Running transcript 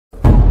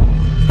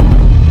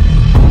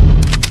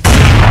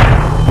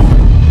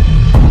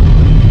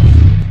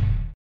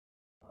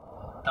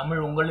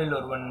தமிழ் உங்களில்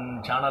ஒருவன்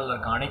சேனலில்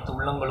இருக்க அனைத்து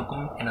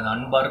உள்ளங்களுக்கும் எனது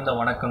அன்பார்ந்த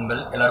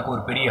வணக்கங்கள். எல்லாருக்கும்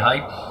ஒரு பெரிய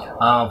ஹாய்.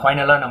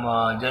 ஃபைனலாக நம்ம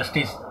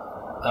ஜஸ்டிஸ்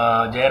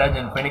ஜெயராஜ்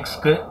அண்ட்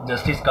ஃபெனிக்ஸ்க்கு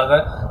ஜஸ்டிஸ்க்காக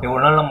இவ்வளோ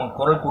நாள் நம்ம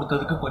குரல்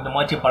கொடுத்ததுக்கு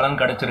கொஞ்சமாச்சு பலன்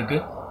கிடச்சிருக்கு.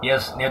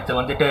 எஸ், நேற்று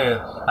வந்துட்டு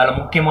அதில்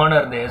முக்கியமான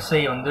இருந்த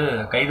எஸ்ஐ வந்து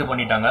கைது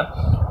பண்ணிட்டாங்க.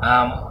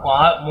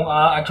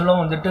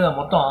 ஆக்சுவலாக வந்துட்டு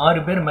மொத்தம்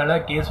 6 பேர் மேலே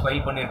கேஸ்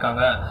ஃபைல்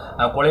பண்ணியிருக்காங்க,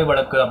 கொலை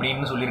வழக்கு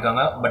அப்படின்னு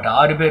சொல்லியிருக்காங்க. பட்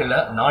 6 பேர் இல்லை,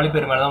 4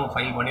 பேர் மேலே தான்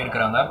ஃபைல்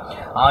பண்ணியிருக்கிறாங்க.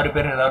 6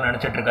 பேர் எல்லாரும்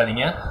நினச்சிட்டு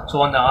இருக்காதீங்க. ஸோ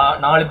அந்த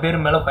 4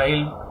 பேர் மேலே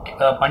ஃபைல்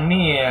பண்ணி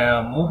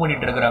மூவ்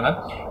பண்ணிட்டு இருக்கிறாங்க.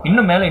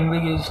 இன்னும் மேலே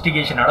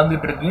இன்வெஸ்டிகேஷன்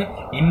நடந்துட்டு இருக்கு.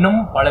 இன்னும்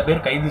பல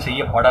பேர் கைது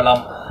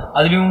செய்யப்படலாம்.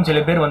 அதுலேயும் சில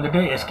பேர் வந்துட்டு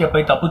எஸ்கேப்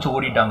ஆகி தப்பிச்சு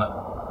ஓடிட்டாங்க.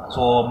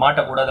 ஸோ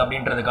மாட்டக்கூடாது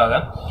அப்படின்றதுக்காக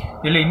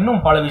இதில்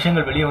இன்னும் பல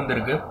விஷயங்கள் வெளியே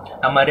வந்திருக்கு.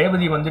 நம்ம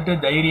ரேவதி வந்துட்டு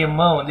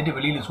தைரியமாக வந்துட்டு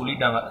வெளியில்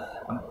சொல்லிட்டாங்க.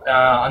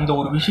 அந்த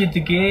ஒரு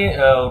விஷயத்துக்கே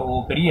ஒரு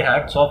பெரிய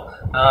ஹேட்ஸ் ஆஃப்.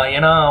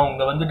 ஏன்னா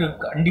அவங்க வந்துட்டு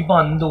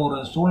கண்டிப்பாக அந்த ஒரு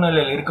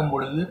சூழ்நிலையில் இருக்கும்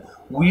பொழுது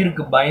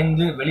உயிருக்கு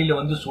பயந்து வெளியில்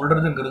வந்து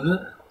சொல்கிறதுங்கிறது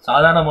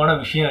சாதாரணமான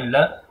விஷயம்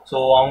இல்லை. ஸோ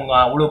அவங்க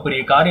அவ்வளோ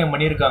பெரிய காரியம்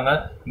பண்ணியிருக்காங்க.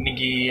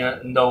 இன்னைக்கு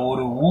இந்த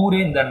ஒரு ஊரே,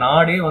 இந்த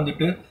நாடே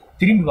வந்துட்டு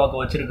திரும்பி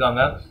பார்க்க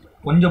வச்சுருக்காங்க,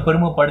 கொஞ்சம்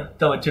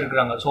பெருமைப்படுத்த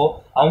வச்சுருக்குறாங்க. ஸோ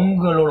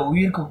அவங்களோட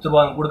உயிருக்கு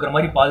உத்தரவாதம் கொடுக்குற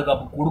மாதிரி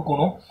பாதுகாப்பு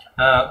கொடுக்கணும்,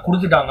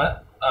 கொடுத்துட்டாங்க.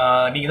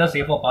 நீங்கள் தான்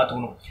சேஃபாக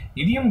பார்த்துக்கணும்.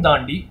 இதையும்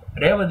தாண்டி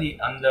ரேவதி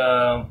அந்த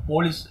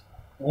போலீஸ்,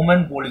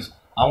 உமன் போலீஸ்,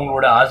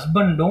 அவங்களோட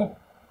ஹஸ்பண்டும்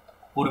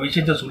ஒரு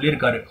விஷயத்த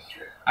சொல்லியிருக்காரு.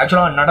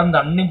 ஆக்சுவலாக நடந்த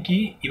அன்னைக்கு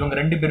இவங்க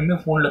 2 பேருமே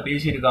ஃபோனில்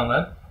பேசியிருக்காங்க.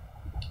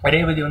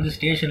 ரேவதி வந்து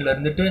ஸ்டேஷனில்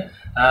இருந்துட்டு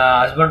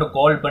ஹஸ்பண்டை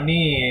கால் பண்ணி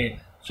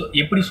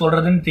எப்படி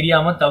சொல்கிறதுன்னு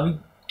தெரியாமல்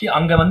தவிக்கி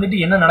அங்கே வந்துட்டு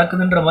என்ன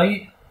நடக்குதுன்ற மாதிரி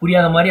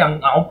புரியாத மாதிரி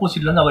அங்கே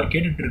ஆப்போசிட்லேருந்து அவர்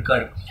கேட்டுட்டு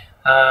இருக்காரு.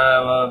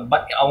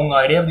 அவங்க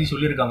ரேவதி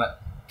சொல்லியிருக்காங்க,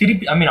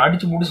 திருப்பி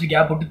அடித்து முடிச்சுட்டு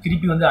கேப் விட்டு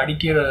திருப்பி வந்து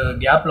அடிக்கிற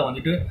கேப்பில்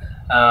வந்துட்டு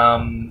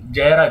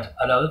ஜெயராஜ்,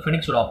 அதாவது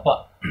ஃபெனிக்ஸோட அப்பா,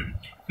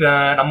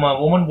 நம்ம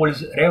உமன்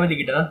போலீஸ் ரேவதி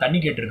கிட்ட தான்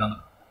தண்ணி கேட்டிருக்காங்க.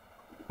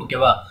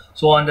 ஓகேவா?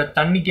 ஸோ அந்த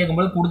தண்ணி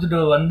கேட்கும்போது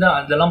கொடுத்துட்டு வந்து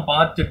அதெல்லாம்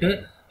பார்த்துட்டு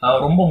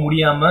ரொம்ப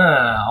முடியாமல்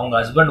அவங்க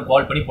ஹஸ்பண்ட்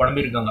கால் பண்ணி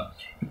புலம்பியிருக்காங்க.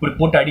 இப்படி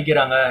போட்டு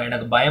அடிக்கிறாங்க,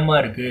 எனக்கு பயமாக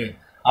இருக்குது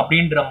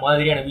அப்படின்ற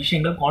மாதிரியான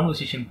விஷயங்கள்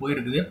கான்வர்சேஷன்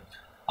போயிருக்குது.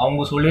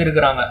 அவங்க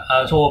சொல்லியிருக்கிறாங்க.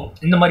 ஸோ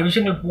இந்த மாதிரி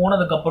விஷயங்கள்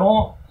போனதுக்கப்புறம்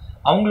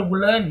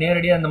அவங்களுக்குள்ள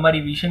நேரடியாக இந்த மாதிரி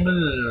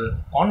விஷயங்கள்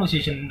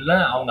கான்வர்சேஷனில்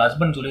அவங்க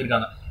ஹஸ்பண்ட்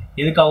சொல்லியிருக்காங்க,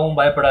 எதுக்காகவும்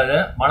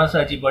பயப்படாத,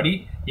 மனசாட்சி படி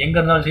எங்கே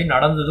இருந்தாலும் சரி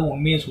நடந்தது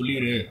உண்மையை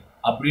சொல்லிடு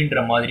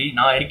அப்படின்ற மாதிரி,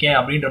 நான் இருக்கேன்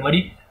அப்படின்ற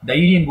மாதிரி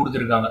தைரியம்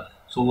கொடுத்துருக்காங்க.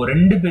 ஸோ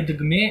 2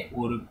 பேர்த்துக்குமே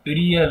ஒரு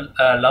பெரிய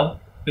லவ்,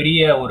 பெரிய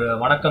ஒரு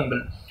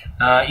வணக்கங்கள்.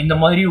 இந்த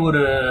மாதிரி ஒரு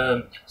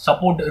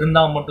சப்போர்ட்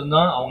இருந்தால்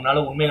மட்டும்தான் அவங்களால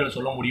உண்மைகளை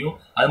சொல்ல முடியும்.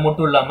 அது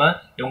மட்டும் இல்லாமல்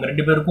இவங்க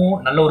 2 பேருக்கும்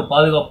நல்ல ஒரு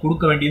பாதுகாப்பு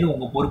கொடுக்க வேண்டியது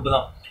உங்கள் பொறுப்பு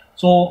தான்.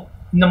 ஸோ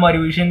இந்த மாதிரி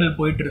விஷயங்கள்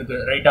போயிட்டு இருக்கு,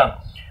 ரைட்டா?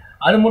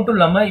 அது மட்டும்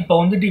இல்லாமல் இப்போ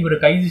வந்துட்டு இவர்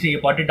கைது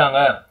செய்யப்பட்டுட்டாங்க,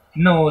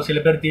 இன்னும் சில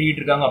பேர்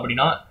தேடிட்டு இருக்காங்க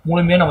அப்படின்னா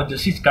மூலமே நம்ம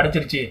ஜஸ்டிஸ்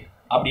கிடச்சிருச்சு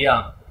அப்படியா?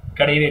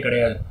 கிடையவே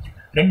கிடையாது.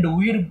 2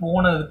 உயிர்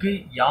போனதுக்கு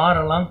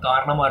யாரெல்லாம்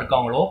காரணமாக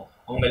இருக்காங்களோ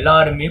அவங்க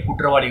எல்லாருமே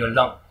குற்றவாளிகள்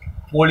தான்.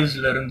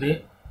 போலீஸ்லேருந்து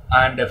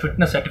அண்ட்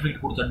ஃபிட்னஸ்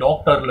சர்டிஃபிகேட் கொடுத்த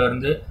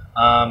டாக்டர்லேருந்து,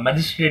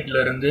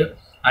 மேஜிஸ்ட்ரேட்லேருந்து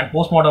அண்ட்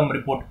போஸ்ட்மார்ட்டம்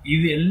ரிப்போர்ட்,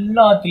 இது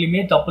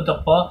எல்லாத்துலேயுமே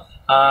தப்பாக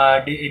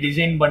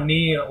டிசைன் பண்ணி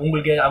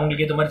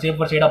அவங்களுக்கு ஏற்ற மாதிரி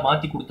சேஃபர் சைடாக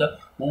மாற்றி கொடுத்த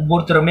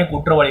ஒவ்வொருத்தருமே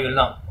குற்றவாளிகள்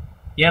தான்.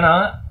 ஏன்னா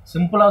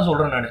சிம்பிளாக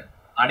சொல்கிறேன் நான்,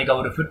 அன்றைக்கி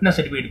அவர் ஃபிட்னஸ்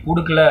சர்டிஃபிகேட்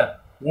கொடுக்கல,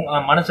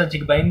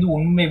 மனசாட்சிக்கு பயந்து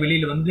உண்மை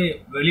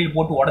வெளியில்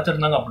போட்டு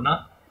உடச்சிருந்தாங்க அப்படின்னா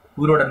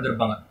உயிரோடு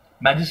இருந்திருப்பாங்க.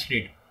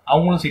 மேஜிஸ்ட்ரேட்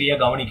அவங்களும்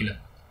சரியாக கவனிக்கல.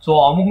 ஸோ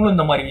அவங்களும்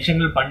இந்த மாதிரி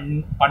விஷயங்கள்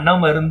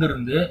பண்ணாமல்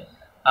இருந்து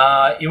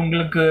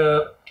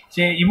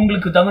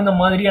இவங்களுக்கு தகுந்த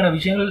மாதிரியான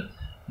விஷயங்கள்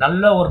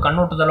நல்ல ஒரு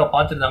கண்ணோட்டத்தில்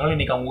பார்த்துருந்தாங்களே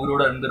இன்றைக்கி அவங்க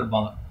உயிரோடு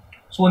இருந்திருப்பாங்க.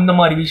 ஸோ இந்த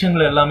மாதிரி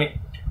விஷயங்கள் எல்லாமே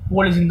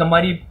போலீஸ் இந்த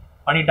மாதிரி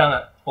பண்ணிட்டாங்க.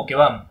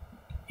 ஓகேவா?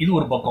 இது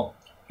ஒரு பக்கம்.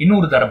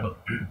 இன்னொரு தரப்பு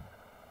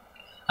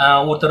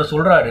ஒருத்தர்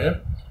சொல்கிறாரு,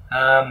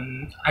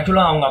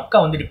 ஆக்சுவலாக அவங்க அக்கா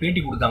வந்துட்டு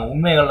பேட்டி கொடுத்தாங்க,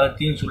 உண்மைகள்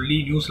எல்லாத்தையும் சொல்லி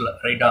நியூஸில்,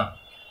 ரைட்டா?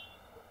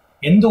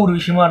 எந்த ஒரு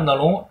விஷயமா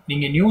இருந்தாலும்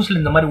நீங்கள்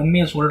நியூஸில் இந்த மாதிரி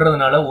உண்மையை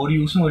சொல்கிறதுனால ஒரு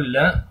யூஸும்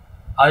இல்லை.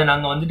 அதை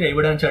நாங்கள் வந்துட்டு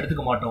எவிடன்ஸாக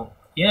எடுத்துக்க மாட்டோம்.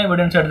 ஏன்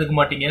எவிடன்ஸாக எடுத்துக்க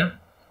மாட்டீங்க?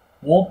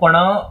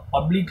 ஓப்பனாக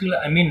பப்ளிக்கில்,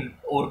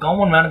 ஒரு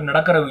காமன் மேனுக்கு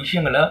நடக்கிற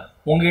விஷயங்களை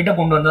உங்ககிட்ட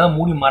கொண்டு வந்தால்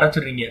மூடி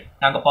மறைச்சிடுறீங்க.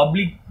 நாங்கள்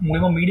பப்ளிக்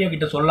மூலிமா மீடியா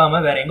கிட்ட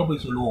சொல்லாமல் வேறு எங்கே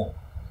போய் சொல்லுவோம்?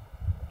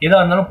 எதாக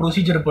இருந்தாலும்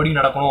ப்ரொசீஜர் படி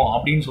நடக்கணும்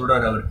அப்படின்னு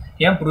சொல்கிறாரு அவர்.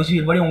 ஏன்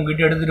ப்ரொசீஜர் படி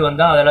உங்ககிட்ட எடுத்துகிட்டு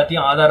வந்தால் அது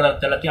எல்லாத்தையும்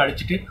ஆதாரத்தை எல்லாத்தையும்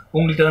அடிச்சுட்டு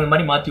உங்களுக்கு தகுந்த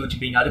மாதிரி மாற்றி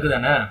வச்சுப்பீங்க, அதுக்கு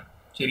தானே?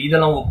 சரி,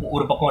 இதெல்லாம்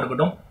ஒரு பக்கம்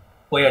இருக்கட்டும்,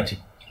 போயாச்சு.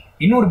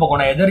 இன்னொரு பக்கம்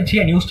நான்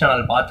எதர்ச்சியாக நியூஸ்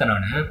சேனல் பார்த்தேன்.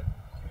 நான்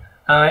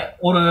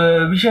ஒரு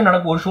விஷயம்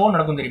ஒரு ஷோ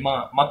நடக்கும் தெரியுமா?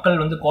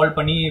 மக்கள் வந்து கால்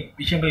பண்ணி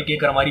விஷயங்கள்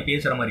கேட்குற மாதிரி,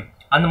 பேசுகிற மாதிரி,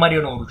 அந்த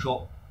மாதிரியான ஒரு ஷோ.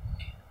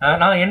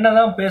 நான் என்ன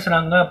தான்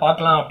பேசுகிறாங்க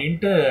பார்க்கலாம்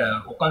அப்படின்ட்டு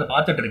உட்காந்து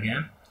பார்த்துட்டு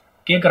இருக்கேன்.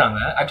 கேட்குறாங்க.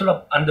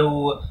 ஆக்சுவலாக அந்த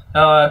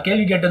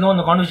கேள்வி கேட்டதும்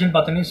அந்த கான்வர்சேஷன்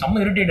பார்த்தோன்னே செம்ம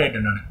இரிட்டேட்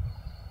ஆகிட்டேன். நான்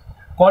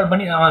கால்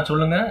பண்ணி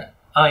சொல்லுங்கள்,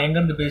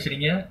 எங்கேருந்து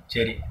பேசுகிறீங்க,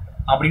 சரி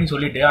அப்படின்னு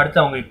சொல்லிவிட்டு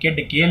அடுத்து அவங்க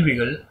கேட்ட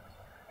கேள்விகள்,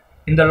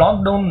 இந்த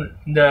லாக்டவுன்,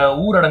 இந்த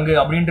ஊரடங்கு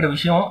அப்படின்ற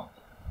விஷயம்,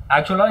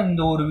 ஆக்சுவலாக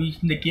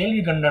இந்த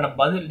கேள்விக்கான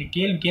பதில்,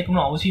 கேள்வி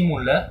கேட்கணும் அவசியமும்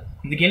இல்லை.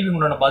 இந்த கேள்விக்கு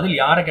உண்டான பதில்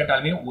யாரை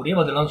கேட்டாலுமே ஒரே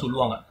பதில் தான்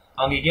சொல்லுவாங்க.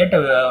 அவங்க கேட்ட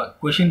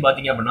கொஷின்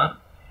பார்த்தீங்க அப்படின்னா,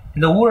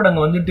 இந்த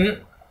ஊரடங்கு வந்துட்டு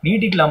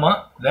நீட்டிக்கலாமா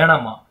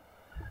வேணாமா?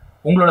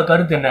 உங்களோட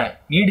கருத்து என்ன?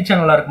 நீடிச்சா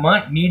நல்லா இருக்குமா,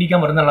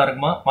 நீடிக்காம இருந்தா நல்லா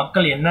இருக்குமா?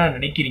 மக்கள் என்ன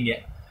நினைக்கிறீங்க?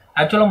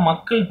 ஆக்சுவலாக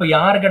மக்கள் இப்போ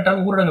யார்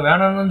கேட்டாலும் ஊரடங்கு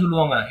வேணாம்னு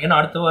சொல்லுவாங்க. ஏன்னா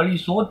அடுத்த வழி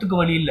சோத்துக்கு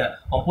வழி இல்லை.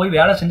 அவன் போய்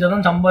வேலை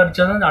செஞ்சாதான்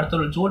சம்பாதிச்சாதான் அடுத்த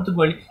வழி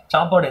சோத்துக்கு வழி,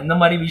 சாப்பாடு, இந்த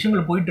மாதிரி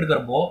விஷயங்கள் போயிட்டு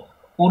இருக்கிறப்போ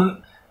ஒரு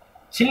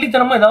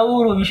சில்லித்தனமாக ஏதாவது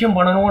ஒரு விஷயம்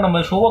பண்ணணும், நம்ம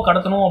ஷோவை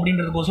கடத்தணும்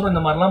அப்படின்றதுக்கோசரம்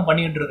இந்த மாதிரிலாம்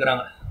பண்ணிட்டு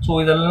இருக்கிறாங்க.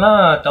 ஸோ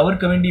இதெல்லாம்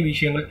தவிர்க்க வேண்டிய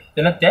விஷயங்கள்.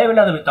 இதெல்லாம்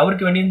தேவையில்லாத,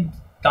 தவிர்க்க வேண்டிய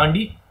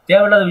தாண்டி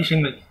தேவையில்லாத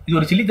விஷயங்கள். இது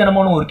ஒரு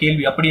சில்லித்தனமான ஒரு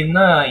கேள்வி அப்படின்னு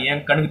தான்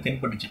என் கணக்கு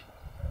தென்பட்டுச்சு.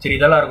 சரி,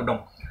 இதெல்லாம்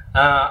இருக்கட்டும்.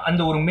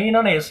 அந்த ஒரு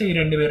மெயினான எஸ்ஐ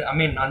 2 பேர், ஐ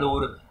மீன் அந்த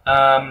ஒரு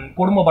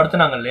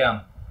குடும்பப்படுத்தினாங்க இல்லையா,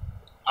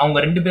 அவங்க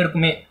 2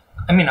 பேருக்குமே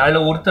ஐ மீன்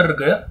அதில்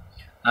ஒருத்தருக்கு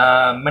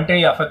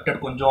மென்டலி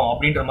அஃபெக்டட் கொஞ்சம்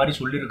அப்படின்ற மாதிரி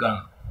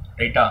சொல்லியிருக்காங்க.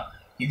 ரைட்டா?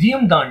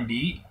 இதையும்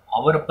தாண்டி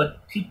அவரை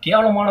பற்றி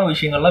கேவலமான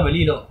விஷயங்கள்லாம்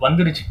வெளியில்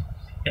வந்துருச்சு.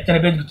 எத்தனை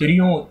பேருக்கு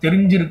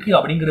தெரிஞ்சிருக்கு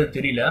அப்படிங்கிறது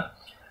தெரியல.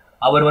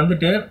 அவர்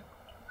வந்துட்டு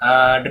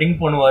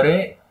ட்ரிங்க் பண்ணுவார்,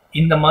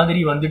 இந்த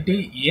மாதிரி வந்துட்டு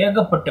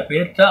ஏகப்பட்ட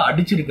பேர்த்த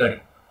அடிச்சிருக்காரு.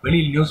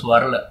 வெளியில் நியூஸ்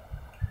வரல.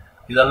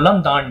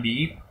 இதெல்லாம் தாண்டி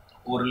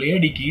ஒரு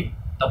லேடிக்கு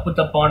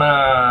தப்பான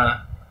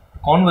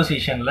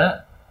கான்வர்சேஷனில்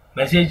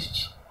மெசேஜ்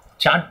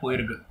சாட்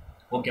போயிருக்கு.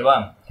 ஓகேவா?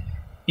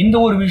 இந்த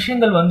ஒரு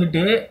விஷயங்கள்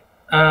வந்துட்டு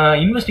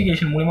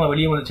இன்வெஸ்டிகேஷன் மூலிமா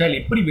வெளியே வந்துச்சா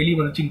இல்லை எப்படி வெளியே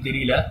வந்துச்சுன்னு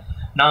தெரியல.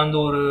 நான் அந்த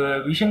ஒரு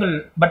விஷயங்கள்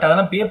பட்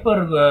அதெல்லாம்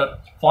பேப்பர்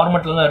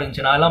ஃபார்மேட்டில் தான்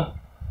இருந்துச்சு. நான் அதெல்லாம்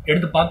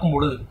எடுத்து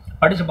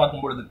படித்து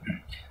பார்க்கும் பொழுது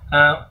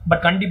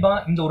பட்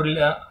கண்டிப்பாக இந்த ஒரு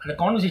அந்த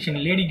கான்வர்சேஷன்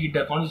லேடி கிட்ட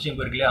கான்வர்சேஷன்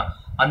போயிருக்கு இல்லையா,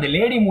 அந்த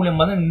லேடி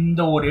மூலியமாக தான்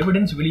இந்த ஒரு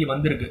எவிடன்ஸ் வெளியே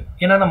வந்திருக்கு.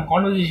 ஏன்னா நம்ம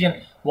கான்வர்சேஷன்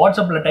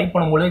வாட்ஸ்அப்பில் டைப்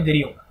பண்ணும்போதே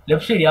தெரியும்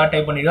லெஃப்ட் சைடு யார்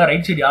டைப் பண்ணியிருக்கா,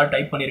 ரைட் சைடு யார்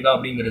டைப் பண்ணியிருக்கா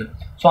அப்படிங்கிறது.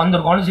 ஸோ அந்த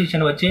ஒரு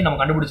கான்வர்சேஷனை வச்சே நம்ம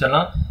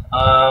கண்டுபிடிச்சிடலாம்.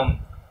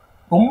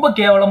 ரொம்ப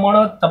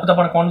கேவலமான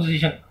தப்பான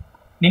கான்வர்சேஷன்.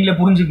 நீங்களே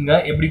புரிஞ்சுக்குங்க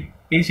எப்படி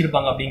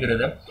பேசியிருப்பாங்க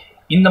அப்படிங்கிறது.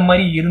 இந்த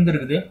மாதிரி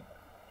இருந்திருக்குது.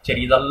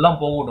 சரி, இதெல்லாம்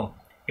போகட்டும்.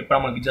 இப்போ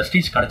நம்மளுக்கு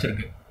ஜஸ்டிஸ்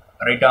கிடச்சிருக்கு.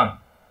 ரைட்டா?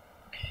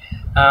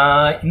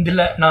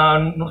 இதில்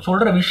நான்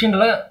சொல்கிற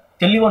விஷயங்களை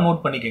தெளிவாக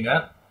நோட் பண்ணிக்கோங்க.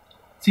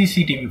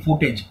 சிசிடிவி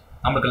ஃபுட்டேஜ்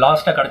நம்மளுக்கு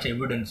லாஸ்ட்டாக கிடச்ச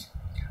எவிடன்ஸ்,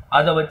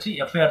 அதை வச்சு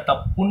எஃப்ஐஆர்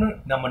தப்புன்னு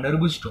நம்ம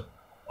நிரூபிச்சிட்டோம்.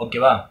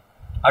 ஓகேவா?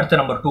 அடுத்த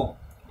நம்பர் 2,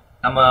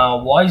 நம்ம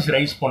வாய்ஸ்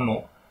ரைஸ்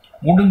பண்ணோம்.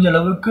 முடிஞ்ச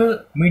அளவுக்கு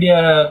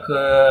மீடியாவுக்கு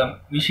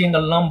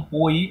விஷயங்கள்லாம்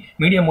போய்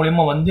மீடியா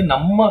மூலயமா வந்து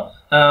நம்ம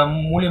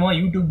மூலியமாக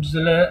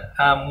யூடியூப்ஸில்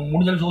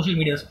முடிஞ்ச சோஷியல்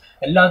மீடியாஸ்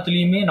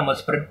எல்லாத்துலேயுமே நம்ம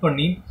ஸ்ப்ரெட்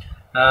பண்ணி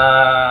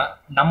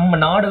நம்ம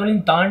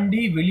நாடுகளையும்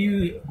தாண்டி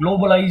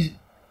குளோபலைஸ்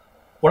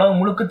உலகம்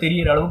முழுக்க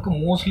தெரிகிற அளவுக்கு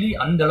மோஸ்ட்லி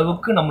அந்த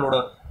அளவுக்கு நம்மளோட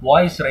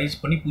வாய்ஸ் ரைஸ்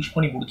பண்ணி புஷ்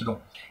பண்ணி கொடுத்துட்டோம்.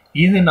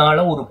 இதனால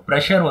ஒரு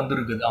ப்ரெஷர்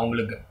வந்துருக்குது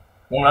அவங்களுக்கு.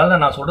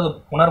 உங்களால் நான் சொல்கிறது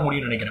உணர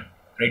முடியும்னு நினைக்கிறேன்.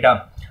 ரைட்டா?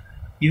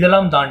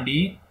 இதெல்லாம் தாண்டி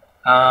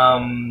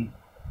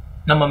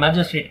நம்ம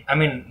மேஜிஸ்ட்ரேட் ஐ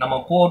மீன் நம்ம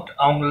கோர்ட்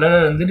அவங்கள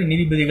வந்துட்டு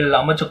நீதிபதிகள்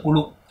அமைச்ச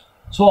குழு,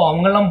 ஸோ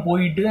அவங்கெல்லாம்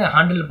போயிட்டு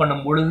ஹேண்டில்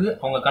பண்ணும் பொழுது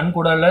அவங்க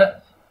கண்கூடால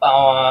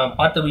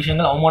பார்த்த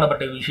விஷயங்கள்,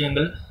 அவமானப்பட்ட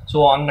விஷயங்கள், ஸோ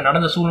அங்கே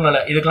நடந்த சூழ்நிலை,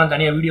 இதுக்கெல்லாம்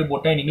தனியாக வீடியோ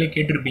போட்டேன், நீங்களே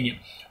கேட்டிருப்பீங்க,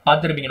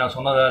 பார்த்துருப்பீங்க நான்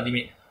சொன்னது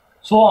அதுவுமே.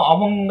 ஸோ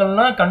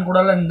அவங்கெல்லாம்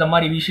கண்கூடால இந்த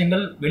மாதிரி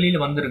விஷயங்கள்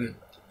வெளியில் வந்துருக்கு.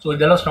 ஸோ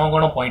இதெல்லாம்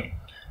ஸ்ட்ராங்கான பாயிண்ட்.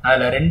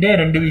 அதில்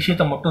 2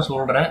 விஷயத்த மட்டும்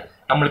சொல்கிறேன்.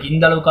 நம்மளுக்கு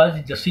இந்த அளவுக்காவது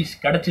ஜஸ்டிஸ்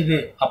கிடைச்சிது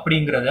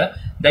அப்படிங்கிறத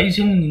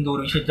தயவுசெய்து இந்த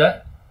ஒரு விஷயத்த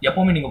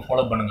எப்போவுமே நீங்கள்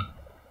ஃபாலோ பண்ணுங்கள்.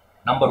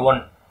 நம்பர்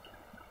 1,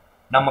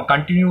 நம்ம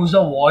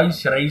கண்டினியூஸாக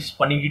வாய்ஸ் ரைஸ்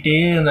பண்ணிக்கிட்டே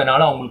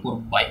இருந்ததுனால அவங்களுக்கு ஒரு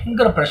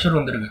பயங்கர ப்ரெஷர்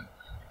வந்துருக்கு.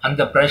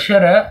 அந்த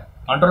ப்ரெஷரை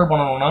கண்ட்ரோல்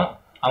பண்ணணும்னா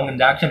அவங்க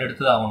இந்த ஆக்ஷன்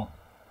எடுத்து தான் ஆகணும்.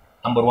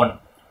 நம்பர் 1.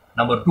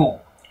 நம்பர் 2,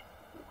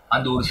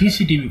 அந்த ஒரு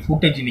சிசிடிவி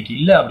ஃபுட்டேஜ் இன்னைக்கு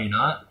இல்லை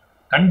அப்படின்னா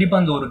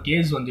கண்டிப்பாக அந்த ஒரு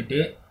கேஸ் வந்துட்டு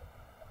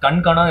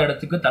கண்காணாத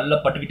இடத்துக்கு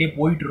தள்ளப்பட்டுக்கிட்டே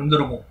போயிட்டு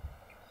இருந்திருக்கும்.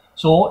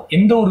 ஸோ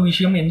எந்த ஒரு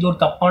விஷயம், எந்த ஒரு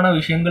தப்பான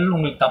விஷயங்கள்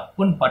உங்களுக்கு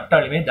தப்புன்னு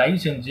பட்டாலுமே தயவு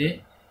செஞ்சு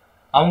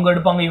அவங்க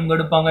எடுப்பாங்க, இவங்க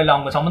எடுப்பாங்க, இல்லை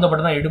அவங்க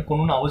சம்மந்தப்பட்டதான்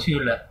எடுக்கணும்னு அவசியம்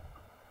இல்லை.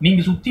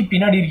 நீங்கள் சுற்றி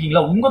பின்னாடி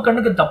இருக்கீங்களா, உங்கள்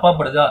கண்ணுக்கு தப்பாக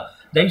படுதா,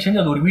 தயவு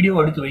செஞ்சு அது ஒரு வீடியோ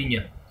எடுத்து வைங்க.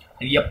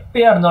 அது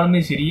எப்பயா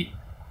இருந்தாலுமே சரி,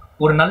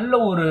 ஒரு நல்ல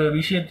ஒரு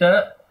விஷயத்த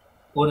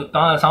ஒரு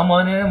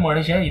சாமானிய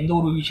மனுஷன் எந்த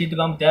ஒரு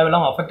விஷயத்துக்காக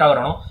தேவையில்லாமல் அஃபெக்ட்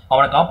ஆகிறானோ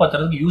அவனை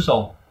காப்பாற்றுறதுக்கு யூஸ்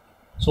ஆகும்.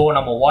 ஸோ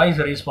நம்ம வாய்ஸ்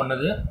ரைஸ்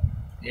பண்ணது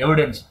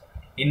எவிடன்ஸ்,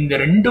 இந்த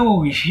 2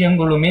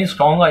 விஷயங்களுமே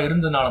ஸ்ட்ராங்காக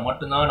இருந்ததுனால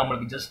மட்டும்தான்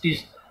நம்மளுக்கு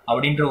ஜஸ்டிஸ்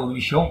அப்படின்ற ஒரு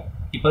விஷயம்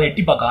இப்போ தான்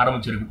எட்டி பார்க்க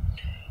ஆரம்பிச்சிருக்கு.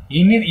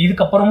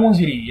 இதுக்கப்புறமும்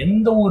சரி,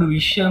 எந்த ஒரு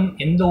விஷயம்,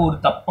 எந்த ஒரு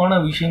தப்பான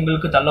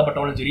விஷயங்களுக்கு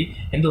தள்ளப்பட்டாலும் சரி,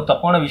 எந்த ஒரு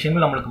தப்பான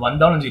விஷயங்கள் நம்மளுக்கு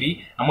வந்தாலும் சரி,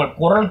 நம்ம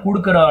குரல்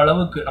கொடுக்குற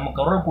அளவுக்கு நம்ம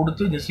குரல்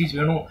கொடுத்து ஜஸ்டிஸ்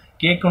வேணும்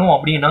கேட்கணும்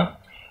அப்படின்னா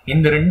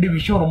இந்த 2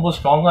 விஷயம் ரொம்ப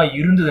ஸ்ட்ராங்காக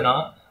இருந்ததுன்னா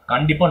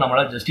கண்டிப்பாக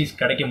நம்மளால் ஜஸ்டிஸ்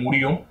கிடைக்க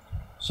முடியும்.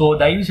 ஸோ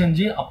தயவு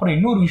செஞ்சு, அப்புறம்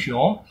இன்னொரு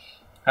விஷயம்,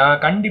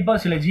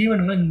 கண்டிப்பாக சில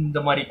ஜீவன்கள் இந்த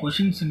மாதிரி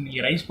கொஷின்ஸ்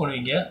நீங்கள் ரைஸ்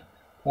பண்ணுவீங்க,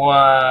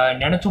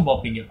 நினச்சும்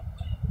பார்ப்பீங்க.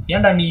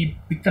 ஏன்டா நீ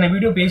இத்தனை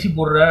வீடியோ பேசி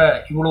போடுற,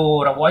 இவ்வளோ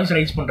வாய்ஸ்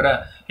ரைஸ் பண்ணுற,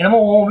 என்னமோ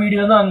உன்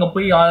வீடியோ தான் அங்கே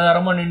போய்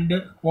ஆதாரமாக நின்று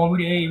உன்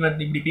வீடியோ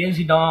இவன் இப்படி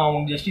பேசிட்டான்,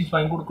 அவங்க ஜஸ்டிஸ்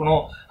வாங்கி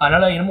கொடுக்கணும்,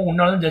 அதனால் என்னமோ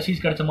உன்னாலும்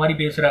ஜஸ்டிஸ் கிடைச்ச மாதிரி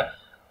பேசுகிற,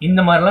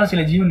 இந்த மாதிரிலாம்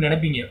சில ஜீவன்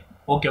நினைப்பீங்க.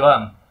 ஓகேவா?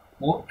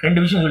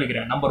 2 விஷயம்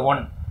சொல்லிக்கிறேன். நம்பர்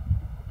 1,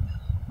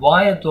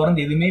 வாயை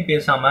திறந்து எதுவுமே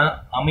பேசாமல்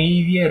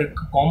அமைதியாக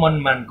இருக்க காமன்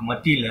மேனுக்கு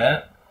மத்தியில்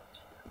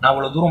நான்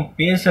அவ்வளோ தூரம்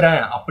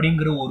பேசுகிறேன்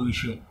அப்படிங்கிற ஒரு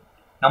விஷயம்.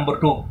 நம்பர்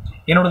 2,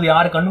 என்னோடது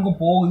யார்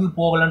கண்ணுக்கும் போகுது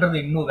போகலன்றது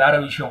இன்னும் வேற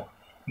விஷயம்.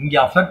 இங்கே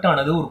அஃபெக்ட்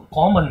ஆனது ஒரு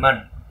காமன்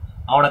மேன்.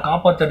 அவனை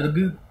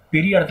காப்பாற்றுறதுக்கு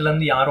பெரிய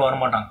இடத்துலேருந்து யாரும்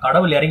வரமாட்டாங்க,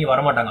 கடவுள் இறங்கி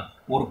வரமாட்டாங்க.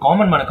 ஒரு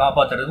காமன் மேனை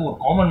காப்பாற்றுறது, ஒரு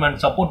காமன் மேன்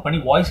சப்போர்ட் பண்ணி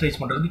வாய்ஸ்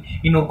ரைஸ் பண்ணுறது,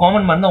 இன்னொரு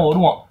காமன் மேன் தான்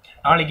வருவான்.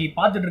 நாளைக்கு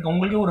பார்த்துட்டு இருக்க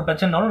உங்களுக்கே ஒரு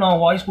பிரச்சனைனாலும்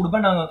நான் வாய்ஸ்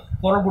கொடுப்பேன், நாங்கள்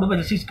குரல்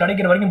கொடுப்பேன், ஜஸ்டிஸ்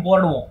கிடைக்கிற வரைக்கும்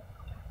போராடுவோம்.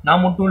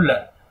 நான் மட்டும் இல்லை,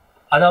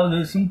 அதாவது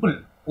சிம்பிள்,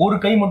 ஒரு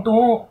கை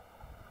மட்டும்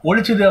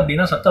ஒழிச்சுது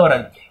அப்படின்னா சத்தம்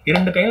வராது.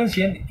 2 கையிலும்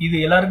சேர்ந்து, இது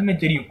எல்லாருக்குமே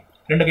தெரியும்,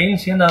 2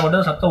 கையிலும் சேர்ந்தா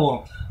மட்டும் சத்தம்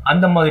வரும்.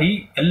 அந்த மாதிரி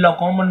எல்லா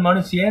காமன்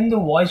மேனும் சேர்ந்து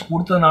வாய்ஸ்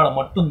கொடுத்ததுனால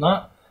மட்டும்தான்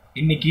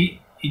இன்னைக்கு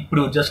இப்படி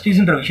ஒரு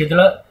ஜஸ்டிஸ்ன்ற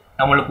விஷயத்தில்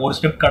நம்மளுக்கு ஒரு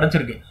ஸ்டெப்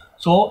கிடச்சிருக்கு.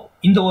 ஸோ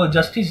இந்த ஒரு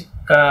ஜஸ்டிஸ்,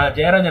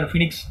 ஜெயராஜ் அண்ட்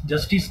ஃபினிக்ஸ்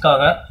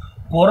ஜஸ்டிஸ்க்காக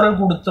குரல்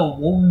கொடுத்த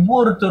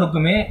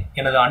ஒவ்வொருத்தருக்குமே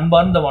எனது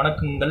அன்பார்ந்த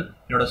வணக்கங்கள்,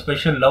 என்னோட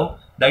ஸ்பெஷல் லவ்.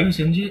 தயவு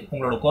செஞ்சு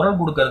உங்களோட குரல்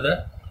கொடுக்கறத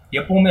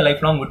எப்பவுமே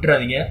லைஃப் லாங்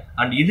விட்டுறாதீங்க.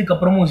 அண்ட்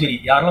இதுக்கப்புறமும் சரி,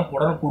 யாரெல்லாம்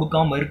குரல்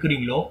கொடுக்காம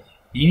இருக்கிறீங்களோ,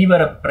 இனி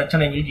வர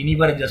பிரச்சனைகளுக்கு, இனி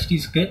வர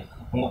ஜஸ்டிஸ்க்கு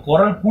உங்கள்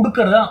குரல்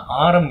கொடுக்கறத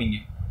ஆரம்பிங்க.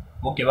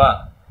 ஓகேவா?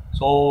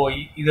 ஸோ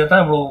இதை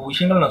தான் இவ்வளோ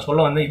விஷயங்கள் நான்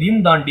சொல்ல வந்தேன்.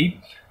 இதையும் தாண்டி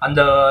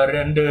அந்த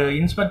 2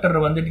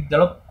 இன்ஸ்பெக்டர் வந்துட்டு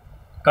இதெல்லாம்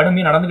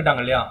கடுமையாக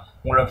நடந்துக்கிட்டாங்க இல்லையா,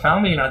 உங்களோட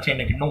ஃபேமிலியை நினச்சா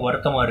எனக்கு இன்னும்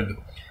வருத்தமாக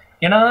இருக்குது.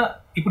 ஏன்னா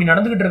இப்படி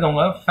நடந்துக்கிட்டு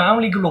இருக்கவங்க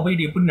ஃபேமிலிக்குள்ளே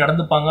போயிட்டு எப்படி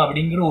நடந்துப்பாங்க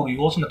அப்படிங்கிற ஒரு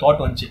யோசனை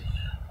தாட் வந்துச்சு.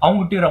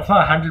 அவங்ககிட்ட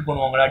ரஃபாக ஹேண்டில்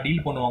பண்ணுவாங்களா,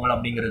 டீல் பண்ணுவாங்களா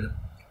அப்படிங்கிறது.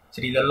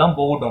 சரி, இதெல்லாம்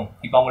போகட்டும்.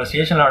 இப்போ அவங்கள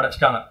ஸ்டேஷனில்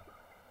அடைச்சிட்டாங்க,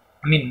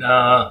 ஐ மீன்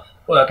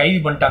கைது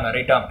பண்ணிட்டாங்க,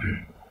 ரைட்டா?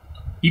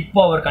 இப்போ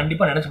அவர்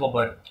கண்டிப்பாக நினச்சி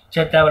பார்ப்பார்,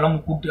 சே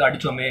தேவையில்லாமல் கூப்பிட்டு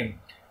அடித்தோமே,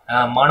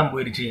 மானம்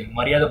போயிடுச்சு,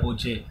 மரியாதை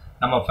போச்சு,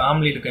 நம்ம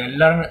ஃபேமிலியில் இருக்க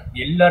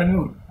எல்லாருமே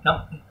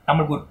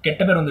நம்மளுக்கு ஒரு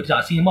கெட்ட பேர் வந்துருச்சு,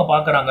 அசிங்கமாக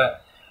பார்க்குறாங்க.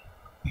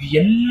 இது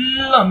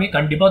எல்லாமே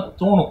கண்டிப்பாக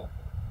தோணும்.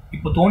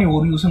 இப்போ தோணி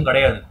ஒரு யூஸும்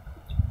கிடையாது.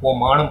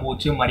 உன் மானம்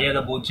போச்சு,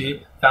 மரியாதை போச்சு,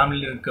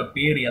 ஃபேமிலியில் இருக்க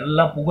பேர்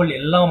எல்லாம், புகழ்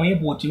எல்லாமே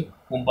போச்சு,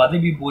 உன்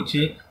பதவி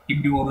போச்சு.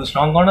 இப்படி ஒரு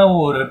ஸ்ட்ராங்கான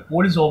ஒரு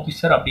போலீஸ்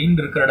ஆஃபீஸர்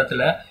அப்படின்னு இருக்கிற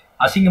இடத்துல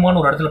அசிங்கமான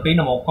ஒரு இடத்துல போய்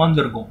நம்ம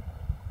உட்காந்துருக்கோம்.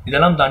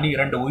 இதெல்லாம் தாண்டி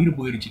 2 உயிர்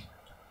போயிருச்சு.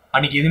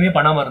 அன்றைக்கி எதுவுமே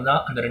பண்ணாமல்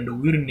இருந்தால் அந்த 2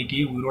 உயிர் இன்னைக்கு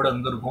உயிரோடு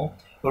இருந்திருக்கும்.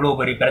 எவ்வளோ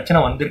பெரிய பிரச்சனை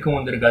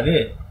வந்திருக்காது,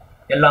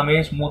 எல்லாமே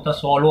ஸ்மூத்தாக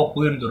சால்வாக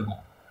போயிருந்துருக்கும்.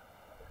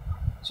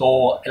 ஸோ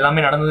எல்லாமே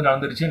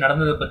நடந்துருச்சு.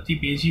 நடந்ததை பற்றி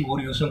பேசி ஒரு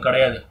யூஸும்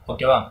கிடையாது.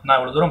 ஓகேவா? நான்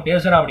இவ்வளோ தூரம்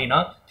பேசுகிறேன் அப்படின்னா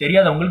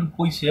தெரியாதவங்களுக்கு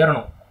போய்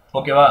சேரணும்.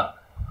 ஓகேவா?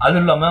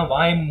 அதுவும் இல்லாமல்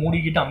வாயை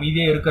மூடிக்கிட்டு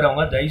அமைதியாக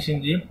இருக்கிறவங்க தயவு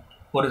செஞ்சு,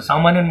 ஒரு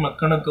சாமானியன்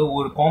மக்களுக்கு,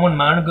 ஒரு காமன்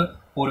மேனுக்கு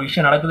ஒரு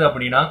விஷயம் நடக்குது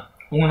அப்படின்னா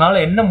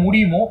உங்களால் என்ன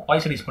முடியுமோ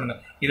வாய்ஸ் ரைஸ்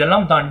பண்ணுங்கள்.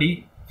 இதெல்லாம் தாண்டி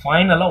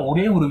ஃபைனலாக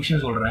ஒரே ஒரு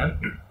விஷயம் சொல்கிறேன்.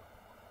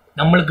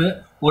 நம்மளுக்கு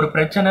ஒரு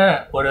பிரச்சனை,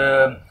 ஒரு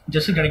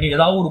ஜஸ்ட் கிடைக்கும்,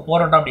 ஏதாவது ஒரு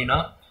போராட்டம் அப்படின்னா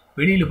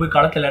வெளியில் போய்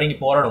களத்தில் இறங்கி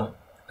போராடுவோம்,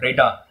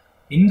 ரைட்டா?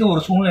 இந்த ஒரு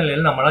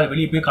சூழ்நிலையில் நம்மளால்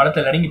வெளியே போய்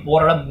களத்தில் இறங்கி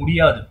போராட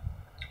முடியாது,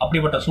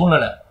 அப்படிப்பட்ட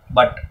சூழ்நிலை.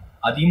 பட்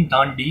அதையும்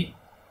தாண்டி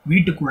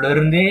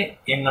வீட்டுக்குள்ளேருந்தே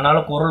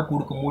எங்களால் குரல்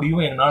கொடுக்க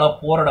முடியும், எங்களால்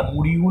போராட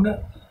முடியும்னு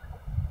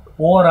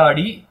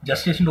போராடி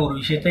ஜஸ்டிஸ்ன்ற ஒரு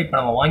விஷயத்தை இப்போ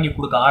நம்ம வாங்கி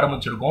கொடுக்க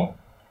ஆரம்பிச்சிருக்கோம்.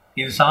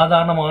 இது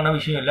சாதாரணமான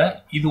விஷயம் இல்லை,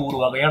 இது ஒரு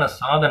வகையான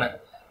சாதனை.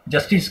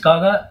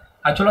 ஜஸ்டிஸ்க்காக,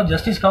 ஆக்சுவலாக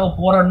ஜஸ்டிஸ்க்காக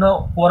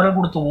குரல்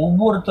கொடுத்த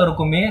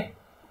ஒவ்வொருத்தருக்குமே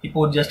இப்போ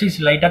ஒரு ஜஸ்டிஸ்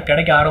லைட்டாக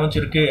கிடைக்க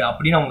ஆரம்பிச்சிருக்கு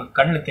அப்படின்னு அவங்க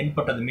கண்ணில்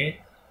தென்பட்டதுமே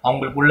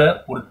அவங்களுக்குள்ள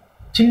ஒரு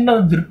சின்ன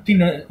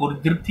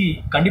திருப்தி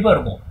கண்டிப்பாக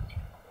இருக்கும்.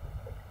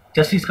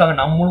 ஜஸ்டிஸ்க்காக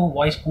நம்மளும்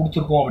வாய்ஸ்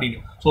கொடுத்துருக்கோம் அப்படின்னு.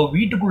 ஸோ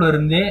வீட்டுக்குள்ளே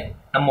இருந்தே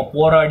நம்ம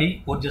போராடி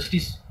ஒரு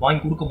ஜஸ்டிஸ்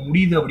வாங்கி கொடுக்க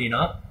முடியுது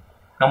அப்படின்னா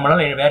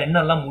நம்மளால் வேறு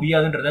என்னெல்லாம்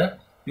முடியாதுன்றதை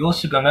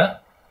யோசிச்சுக்கோங்க.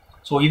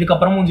 ஸோ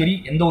இதுக்கப்புறமும் சரி,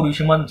 எந்த ஒரு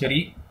விஷயமா இருந்தாலும் சரி,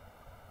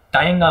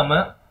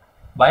 தயங்காமல்,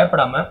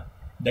 பயப்படாமல்,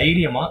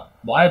 தைரியமாக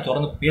வாயை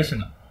திறந்து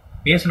பேசுங்க.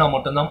 பேசினா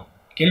மட்டும்தான்,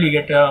 கேள்வி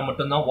கேட்டால்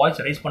மட்டும்தான்,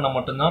 வாய்ஸ் ரைஸ் பண்ணால்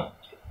மட்டும்தான்.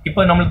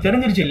 இப்போ நம்மளுக்கு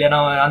தெரிஞ்சிருச்சு இல்லையா,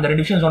 நான் அந்த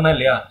 2 விஷயம் சொன்னேன்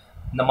இல்லையா,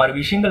 இந்த மாதிரி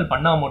விஷயங்கள்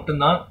பண்ணால்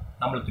மட்டும்தான்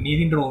நம்மளுக்கு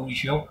நீதின்ற ஒரு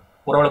விஷயம்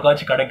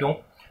ஓரளவுக்காச்சும் கிடைக்கும்.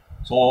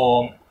 ஸோ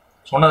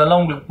சொன்னதெல்லாம்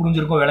உங்களுக்கு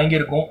புரிஞ்சிருக்கும்,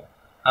 விளங்கியிருக்கும்.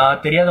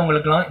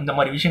 தெரியாதவங்களுக்குலாம் இந்த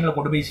மாதிரி விஷயங்களை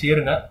கொண்டு போய்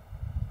சேருங்க.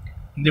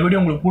 இந்த வீடியோ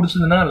உங்களுக்கு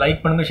பிடிச்சதுன்னா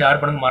லைக் பண்ணுங்கள், ஷேர்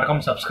பண்ணுங்கள்,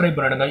 மறக்காமல் சப்ஸ்கிரைப்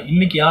பண்ணிடுங்க.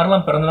 இன்றைக்கி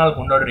யாரெல்லாம் பிறந்தநாள்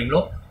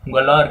கொண்டாடுறீங்களோ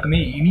உங்கள் எல்லாருக்குமே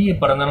இனிய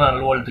பிறந்தநாள்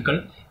நல்வாழ்த்துக்கள்.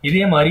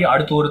 இதே மாதிரி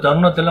அடுத்த ஒரு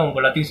தருணத்தில்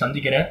உங்கள் எல்லாத்தையும்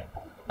சந்திக்கிறேன்.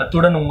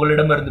 அத்துடன்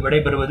உங்களிடமிருந்து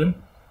விடைபெறுவது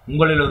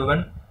உங்களில்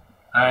ஒருவன்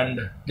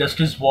and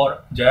justice for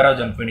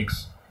Jayaraj and Fenix.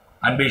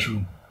 அன்பே ஷூ.